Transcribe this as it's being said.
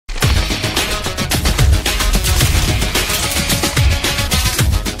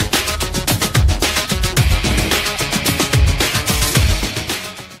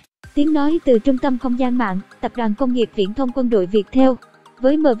Tiếng nói từ Trung tâm Không gian mạng, Tập đoàn Công nghiệp Viễn thông Quân đội Việt theo.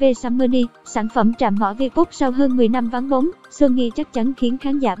 Với MV Summer Ni, sản phẩm trạm mỏ Vpop sau hơn 10 năm vắng bóng, Xuân Nghi chắc chắn khiến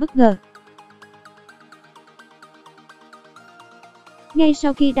khán giả bất ngờ. Ngay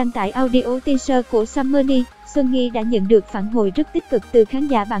sau khi đăng tải audio teaser của Summer Ni, Xuân Nghi đã nhận được phản hồi rất tích cực từ khán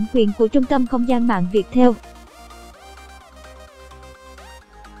giả bản quyền của Trung tâm Không gian mạng Việt theo.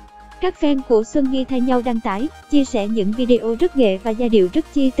 Các fan của Xuân Nghi thay nhau đăng tải, chia sẻ những video rất nghệ và giai điệu rất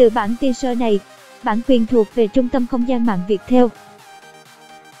chi từ bản teaser này. Bản quyền thuộc về Trung tâm Không gian mạng Việt theo.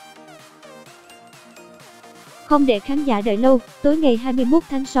 Không để khán giả đợi lâu, tối ngày 21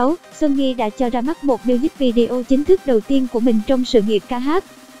 tháng 6, Xuân Nghi đã cho ra mắt một music video chính thức đầu tiên của mình trong sự nghiệp ca hát.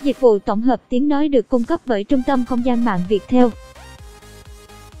 Dịch vụ tổng hợp tiếng nói được cung cấp bởi Trung tâm Không gian mạng Việt theo.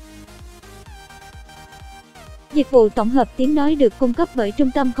 Dịch vụ tổng hợp tiếng nói được cung cấp bởi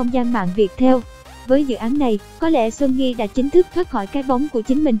Trung tâm Không gian mạng Việt theo. Với dự án này, có lẽ Xuân Nghi đã chính thức thoát khỏi cái bóng của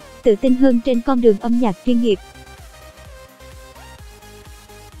chính mình, tự tin hơn trên con đường âm nhạc chuyên nghiệp.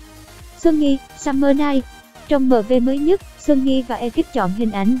 Xuân Nghi, Summer Night. Trong MV mới nhất, Xuân Nghi và ekip chọn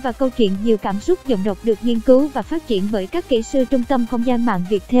hình ảnh và câu chuyện nhiều cảm xúc giọng đọc được nghiên cứu và phát triển bởi các kỹ sư Trung tâm Không gian mạng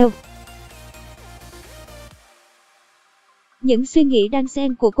Việt theo. Những suy nghĩ đan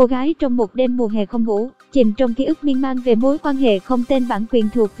xen của cô gái trong một đêm mùa hè không ngủ, chìm trong ký ức miên man về mối quan hệ không tên, bản quyền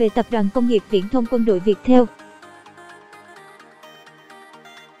thuộc về Tập đoàn Công nghiệp Viễn thông Quân đội Việt theo.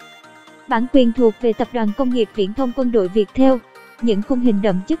 Bản quyền thuộc về Tập đoàn Công nghiệp Viễn thông Quân đội Việt theo. Những khung hình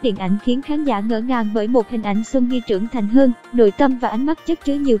đậm chất điện ảnh khiến khán giả ngỡ ngàng bởi một hình ảnh Xuân Nghi trưởng thành hơn, nội tâm và ánh mắt chất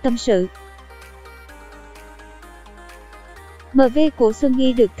chứa nhiều tâm sự. MV của Xuân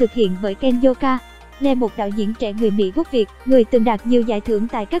Nghi được thực hiện bởi Kenzo K, là một đạo diễn trẻ người Mỹ gốc Việt, người từng đạt nhiều giải thưởng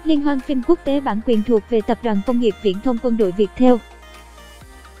tại các liên hoan phim quốc tế, bản quyền thuộc về Tập đoàn Công nghiệp Viễn thông Quân đội Việt theo.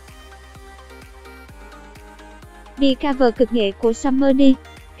 Đi cover cực nghệ của Summer Ni.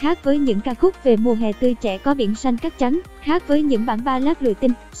 Khác với những ca khúc về mùa hè tươi trẻ có biển xanh cát trắng, khác với những bản ballad lụi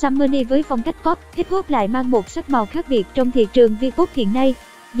tinh, Summer Ni với phong cách pop-hiphop lại mang một sắc màu khác biệt trong thị trường Vpop hiện nay.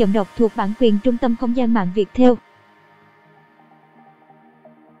 Giọng đọc thuộc bản quyền Trung tâm Không gian mạng Việt theo.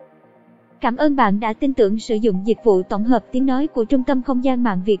 Cảm ơn bạn đã tin tưởng sử dụng dịch vụ tổng hợp tiếng nói của Trung tâm Không gian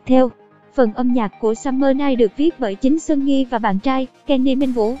mạng Việt theo. Phần âm nhạc của Summer Night được viết bởi chính Xuân Nghi và bạn trai,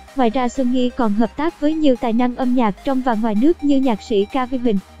 Minh Vũ. Ngoài ra Xuân Nghi còn hợp tác với nhiều tài năng âm nhạc trong và ngoài nước như nhạc sĩ Kavy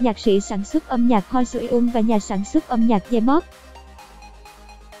Huỳnh, nhạc sĩ sản xuất âm nhạc Hosu Yoon và nhà sản xuất âm nhạc Vpop.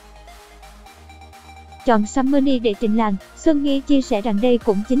 Chọn Summer Night để trình làng, Xuân Nghi chia sẻ rằng đây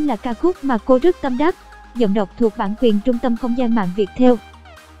cũng chính là ca khúc mà cô rất tâm đắc. Giọng đọc thuộc bản quyền Trung tâm Không gian mạng Việt theo.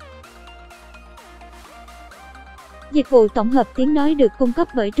 Dịch vụ tổng hợp tiếng nói được cung cấp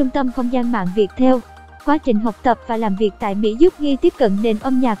bởi Trung tâm Không gian mạng Việt theo. Quá trình học tập và làm việc tại Mỹ giúp Nghi tiếp cận nền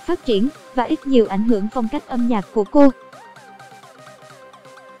âm nhạc phát triển và ít nhiều ảnh hưởng phong cách âm nhạc của cô.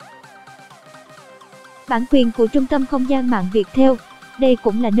 Bản quyền của Trung tâm Không gian mạng Việt theo. Đây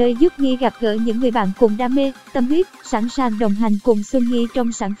cũng là nơi giúp Nghi gặp gỡ những người bạn cùng đam mê, tâm huyết, sẵn sàng đồng hành cùng Xuân Nghi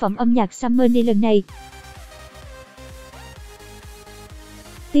trong sản phẩm âm nhạc Summer Ni lần này.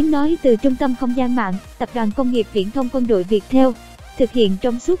 Tiếng nói từ Trung tâm Không gian mạng, Tập đoàn Công nghiệp Viễn thông Quân đội Việt theo. Thực hiện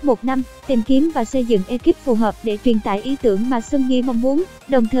trong suốt một năm, tìm kiếm và xây dựng ekip phù hợp để truyền tải ý tưởng mà Xuân Nghi mong muốn,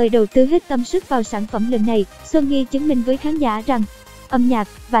 đồng thời đầu tư hết tâm sức vào sản phẩm lần này. Xuân Nghi chứng minh với khán giả rằng, âm nhạc,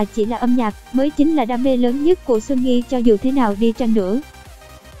 và chỉ là âm nhạc, mới chính là đam mê lớn nhất của Xuân Nghi cho dù thế nào đi chăng nữa.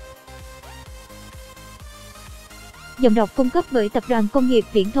 Giọng đọc cung cấp bởi Tập đoàn Công nghiệp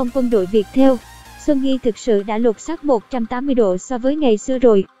Viễn thông Quân đội Việt theo. Xuân Nghi thực sự đã lột xác 180 độ so với ngày xưa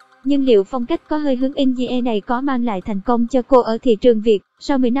rồi. Nhưng liệu phong cách có hơi hướng indie này có mang lại thành công cho cô ở thị trường Việt?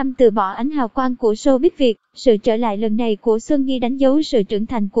 Sau 10 năm từ bỏ ánh hào quang của showbiz Việt, sự trở lại lần này của Xuân Nghi đánh dấu sự trưởng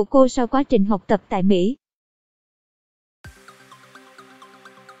thành của cô sau quá trình học tập tại Mỹ.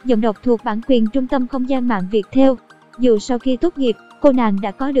 Giọng đọc thuộc bản quyền Trung tâm Không gian mạng Việt theo. Dù sau khi tốt nghiệp, cô nàng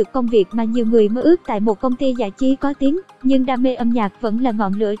đã có được công việc mà nhiều người mơ ước tại một công ty giải trí có tiếng, nhưng đam mê âm nhạc vẫn là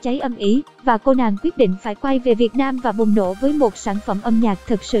ngọn lửa cháy âm ỉ, và cô nàng quyết định phải quay về Việt Nam và bùng nổ với một sản phẩm âm nhạc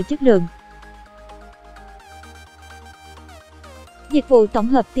thực sự chất lượng. Dịch vụ tổng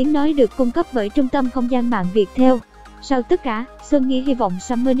hợp tiếng nói được cung cấp bởi Trung tâm Không gian mạng Việt theo. Sau tất cả, Xuân Nghi hy vọng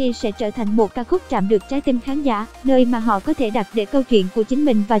Summer Ni sẽ trở thành một ca khúc chạm được trái tim khán giả, nơi mà họ có thể đặt để câu chuyện của chính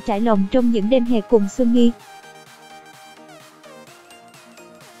mình và trải lòng trong những đêm hè cùng Xuân Nghi.